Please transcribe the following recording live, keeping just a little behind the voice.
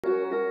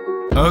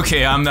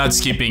Okay, I'm not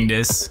skipping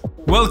this.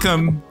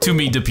 Welcome to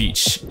Meet the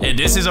Peach, and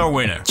this is our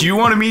winner. Do you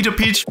want to meet the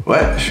Peach?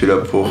 Ouais, je suis là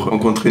pour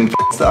rencontrer une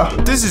star.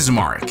 This is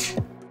Mark,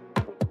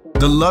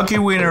 the lucky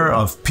winner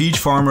of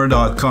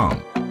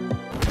peachfarmer.com,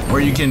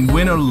 where you can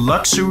win a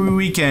luxury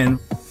weekend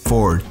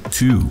for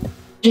 2.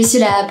 Je suis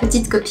la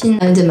petite copine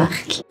de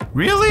Marc.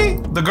 Really?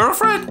 The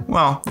girlfriend?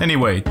 Well,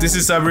 anyway, this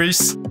is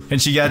Sabrisse,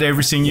 and she got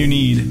everything you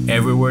need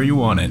everywhere you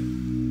want it.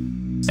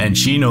 And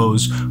she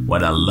knows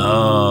what I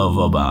love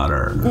about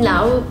her.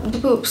 Now the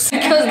boobs,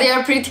 because they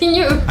are pretty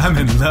new. I'm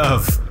in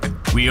love.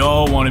 We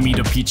all want to meet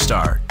a peach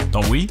star,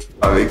 don't we?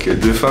 Avec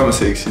 2 femmes,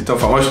 c'est excitant.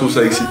 Enfin, moi, je trouve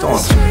ça excitant.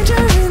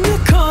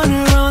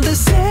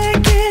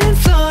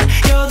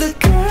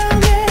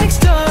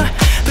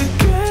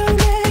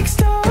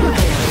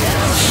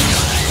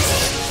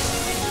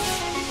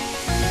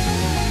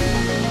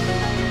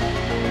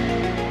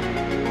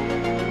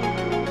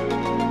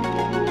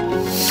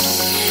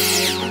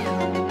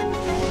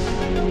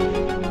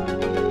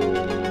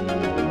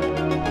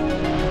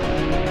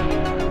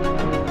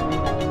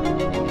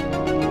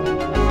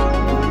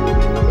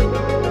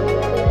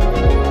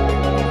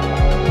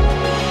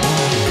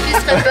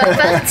 Pas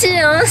parti,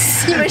 hein,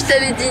 si moi je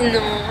t'avais dit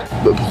non.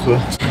 Bah pourquoi?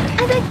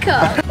 Ah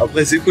d'accord.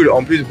 Après c'est cool,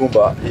 en plus bon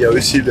bah il y a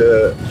aussi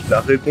la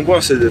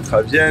récompense d'être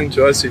à Vienne,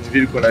 tu vois, c'est une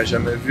ville qu'on n'a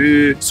jamais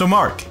vue. So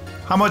Mark,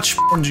 how much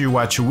porn do you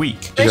watch a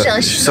week? Moi j'ai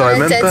un chiffre dans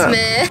la tête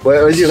mais...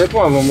 Ouais vas-y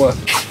réponds avant moi.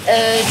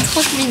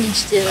 30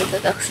 minutes je dirais ta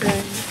personne.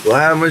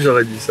 Ouais moi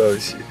j'aurais dit ça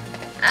aussi.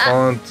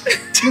 30,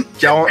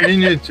 40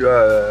 minutes tu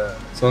vois,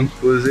 sans te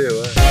poser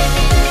ouais.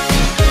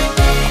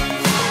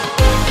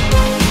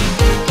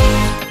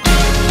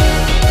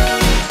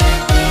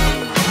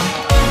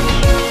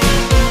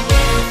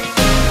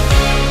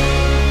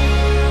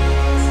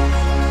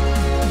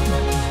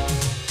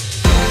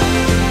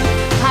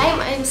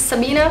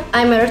 Sabina,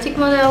 I'm erotic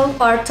model,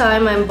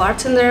 part-time I'm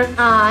bartender.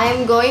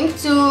 I'm going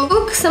to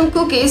cook some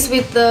cookies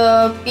with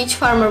the Peach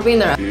Farmer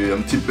winner. Je suis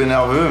un petit peu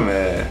nerveux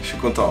mais je suis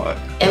content ouais.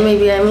 And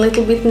maybe I'm a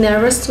little bit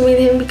nervous to meet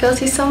him because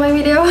he saw my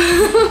video.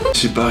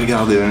 J'ai pas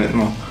regardé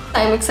honnêtement.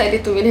 I'm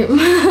excited to meet him.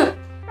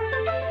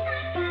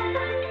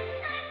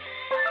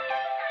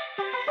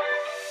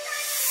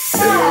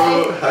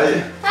 Hello,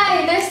 hi.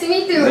 Hi, nice to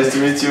meet you. Nice to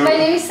meet you. My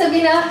name is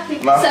Sabina.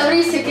 Mark.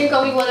 Sabrisse, you can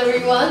call me whatever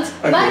you want.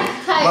 Okay. Mark,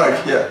 hi.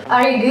 Mark, yeah.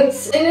 Are you good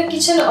in the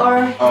kitchen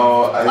or?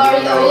 Oh, I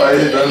don't know.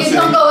 You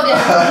don't go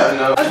there.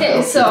 No.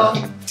 Okay, so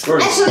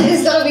actually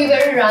it's gonna be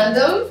very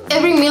random.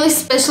 Every meal is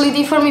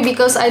specialty for me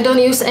because I don't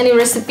use any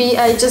recipe.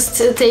 I just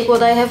take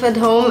what I have at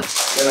home.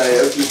 Can I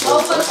help you?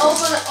 Open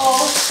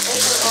all.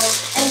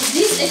 And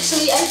this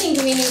actually, I think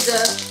we need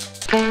the...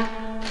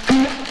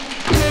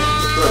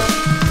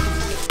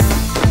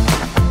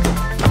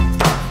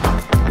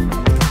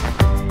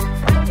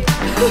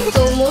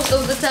 So most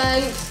of the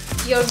time,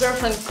 your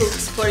girlfriend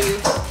cooks for you.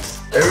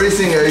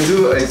 Everything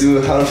I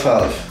do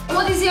half-half.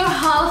 What is your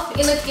half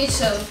in the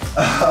kitchen?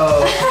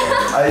 Oh,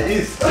 I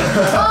eat.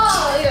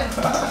 Oh, yeah,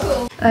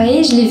 cool.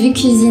 Oui, je l'ai vu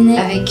cuisiner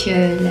avec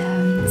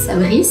la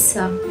Sabrisse.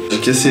 J'ai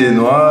cassé les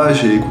noix,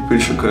 j'ai coupé le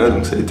chocolat,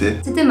 donc ça a été...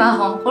 C'était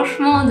marrant,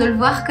 franchement, de le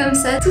voir comme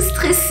ça, tout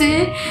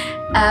stressé,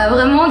 à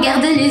vraiment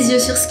garder les yeux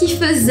sur ce qu'il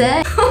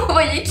faisait. On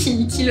voyait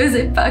qu'il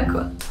osait pas,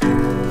 quoi.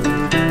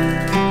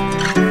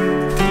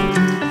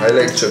 I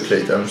like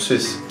chocolate, I'm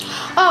Swiss.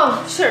 Oh,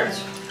 sure.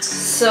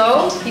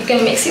 So, you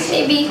can mix it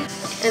maybe.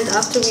 And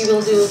after we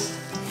will do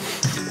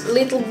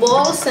little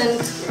balls and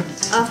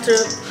after,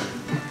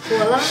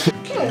 voila.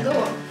 Okay, go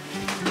on.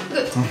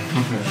 Good.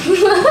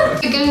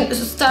 We can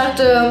start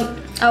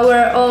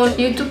our own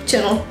YouTube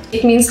channel.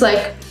 It means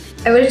like,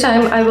 every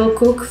time I will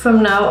cook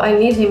from now, I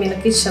need him in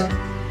the kitchen.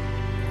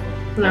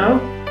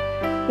 No?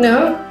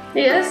 No?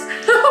 Yes?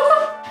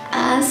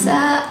 Ah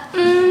ça,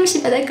 je suis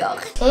pas d'accord.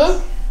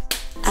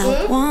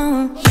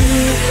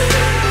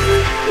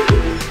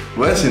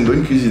 Ouais, c'est une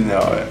bonne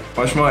cuisinière, ouais.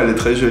 Franchement, elle est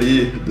très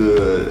jolie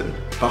de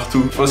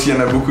partout. Je pense qu'il y en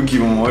a beaucoup qui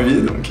vont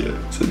m'envier, donc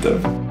c'est top.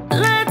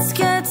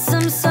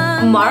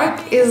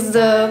 Mark is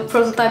the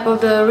prototype of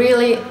the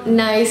really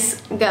nice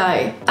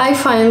guy. I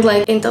find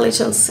like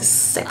intelligence is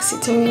sexy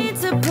to me.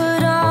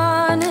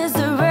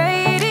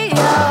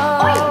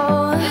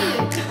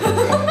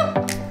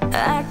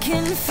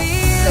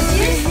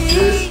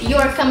 You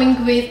are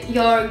coming with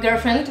your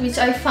girlfriend, which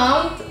I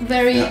found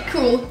very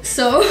cool.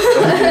 So,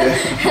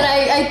 and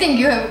I think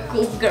you have a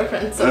cool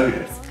girlfriend. So Okay.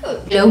 it's good.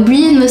 Il a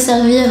oublié de me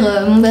servir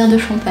mon verre de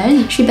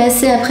champagne. Je suis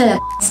passée après la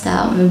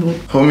star, mais bon.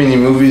 How many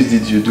movies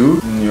did you do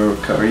in your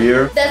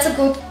career? That's a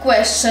good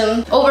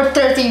question. Over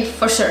 30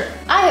 for sure.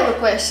 I have a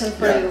question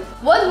for you.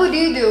 What would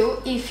you do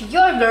if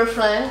your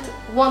girlfriend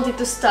wanted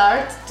to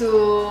start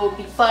to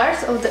be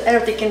part of the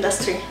erotic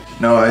industry?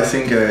 No, I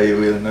think I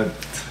will not.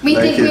 Me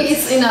like think it.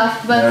 it's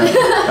enough, but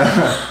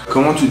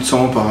Comment tu te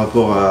sens par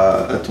rapport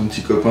à ton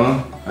petit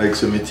copain avec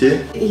ce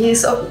métier?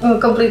 he's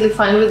completely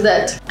fine with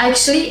that.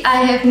 Actually,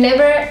 I have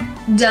never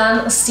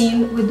done a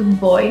scene with a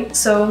boy,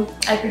 so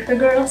I prefer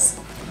girls.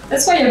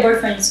 That's why your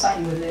boyfriend is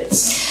fine with it.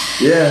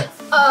 Yeah.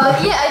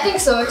 Yeah, I think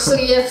so.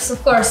 Actually, yes,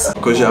 of course.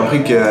 Quand j'ai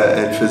appris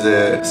qu'elle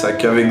faisait ça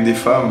qu'avec des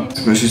femmes,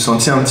 je me suis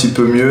senti un petit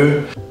peu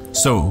mieux.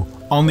 So,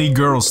 only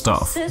girl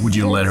stuff. Would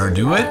you let her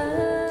do it?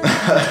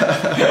 That's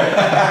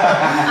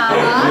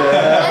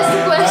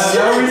the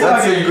question.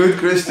 That's a good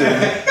question.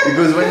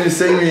 Because when you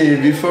say me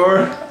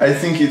before, I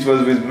think it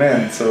was with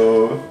men.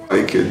 So,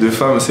 avec deux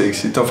femmes, c'est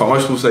excitant. Enfin, moi,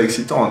 je trouve ça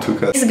excitant en tout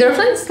cas. His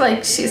girlfriend is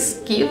like, she's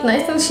cute,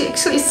 nice, and she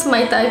actually is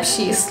my type.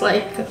 She's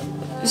like,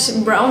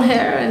 brown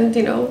hair and,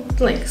 you know,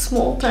 like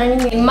small,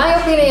 tiny. In my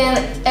opinion,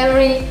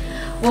 every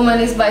woman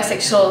is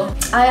bisexual.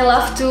 I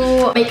love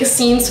to make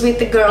scenes with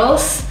the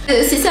girls.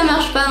 Si ça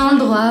marche pas dans le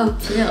droit, au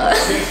pire,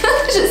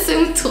 je sais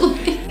où me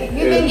tourner.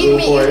 You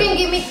can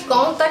give me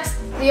contacts,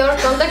 your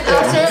contact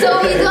after,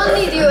 so we don't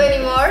need you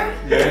anymore.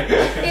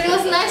 It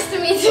was nice to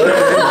meet you.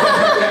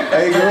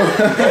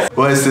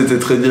 Ouais, c'était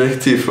très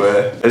directif,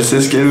 ouais. Elle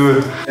sait ce qu'elle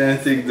veut. Can I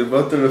take the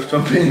bottle of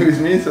champagne with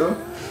me, so?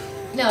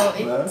 No,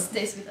 it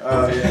stays with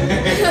us.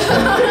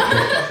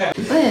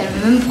 Ouais, elle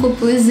m'a même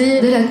proposé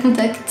de la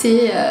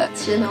contacter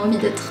si j'avais envie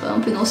d'être un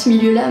peu dans ce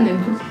milieu-là, mais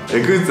bon.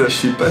 Écoute, je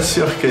suis pas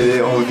sûr qu'elle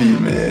ait envie,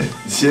 mais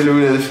si elle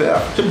voulait le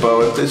faire, je sais pas,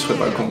 ouais, peut-être je serais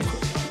pas contre.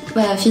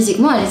 Bah,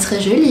 physiquement, elle est très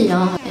jolie,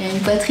 hein. Elle a une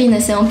poitrine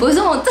assez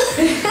imposante.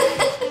 I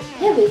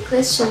have a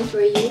question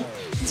for you.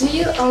 Do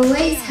you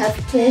always have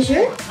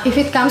pleasure? If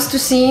it comes to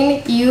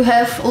scene, you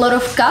have a lot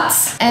of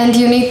cuts and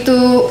you need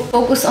to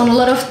focus on a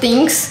lot of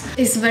things.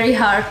 It's very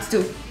hard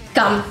to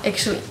come,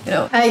 actually, you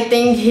know. I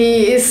think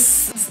he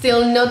is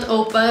still not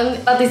open,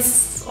 but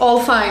it's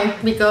all fine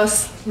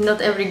because not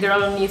every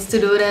girl needs to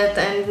do that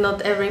and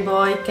not every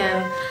boy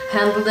can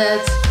handle that.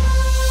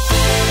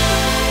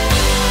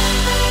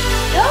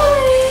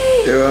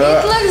 Et voilà.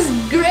 It looks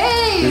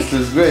great! This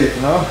looks great,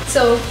 no?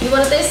 So, you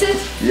wanna taste it?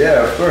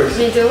 Yeah, of course.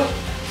 Me too.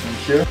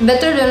 Thank you.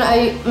 Better than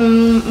I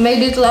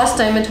made it last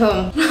time at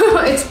home.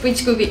 It's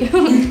peach cookie.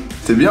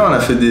 C'était bien, on a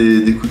fait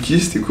des cookies,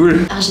 c'était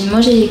cool. Alors j'ai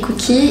mangé les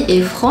cookies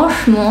et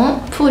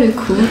franchement, pour le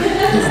coup,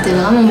 ils étaient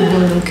vraiment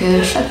bons, donc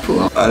chapeau.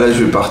 Hein. Ah là,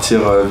 je vais partir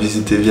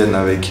visiter Vienne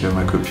avec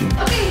ma copine.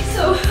 Okay,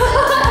 so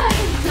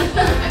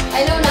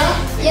I know now.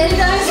 Yeah,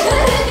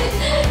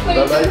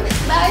 Bye bye.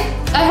 Bye.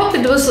 I hope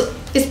it was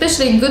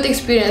especially a good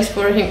experience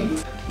for him.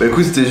 Bah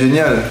écoute, c'était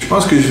génial. Je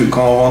pense que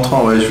quand en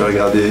rentrant, ouais, je vais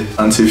regarder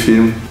un de ses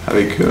films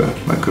avec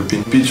ma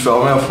copine. Peach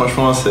Farmer,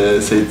 franchement, ça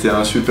a été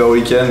un super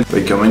week-end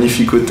avec un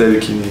magnifique hôtel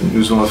qu'ils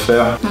nous ont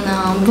offert. On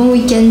a un bon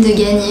week-end de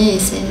gagner et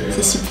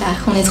c'est super,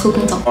 on est trop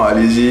contents. Oh,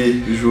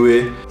 allez-y,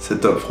 jouez, c'est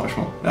top,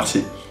 franchement.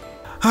 Merci.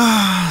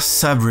 Ah,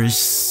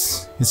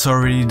 Sabrisse, it's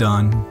already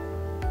done.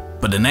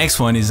 But the next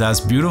one is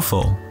as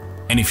beautiful.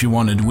 And if you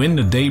want to win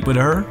the date with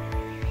her,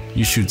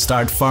 you should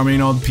start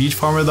farming on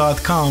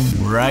peachfarmer.com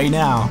right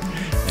now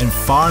and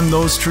farm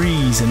those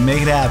trees and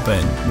make it happen.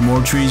 The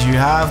more trees you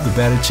have, the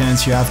better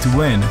chance you have to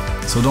win.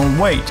 So don't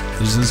wait,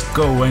 just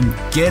go and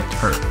get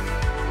her.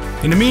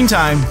 In the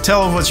meantime,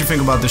 tell us what you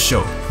think about the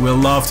show. We'll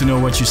love to know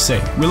what you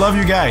say. We love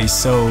you guys,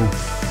 so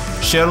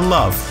share the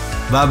love.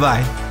 Bye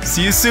bye.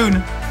 See you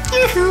soon.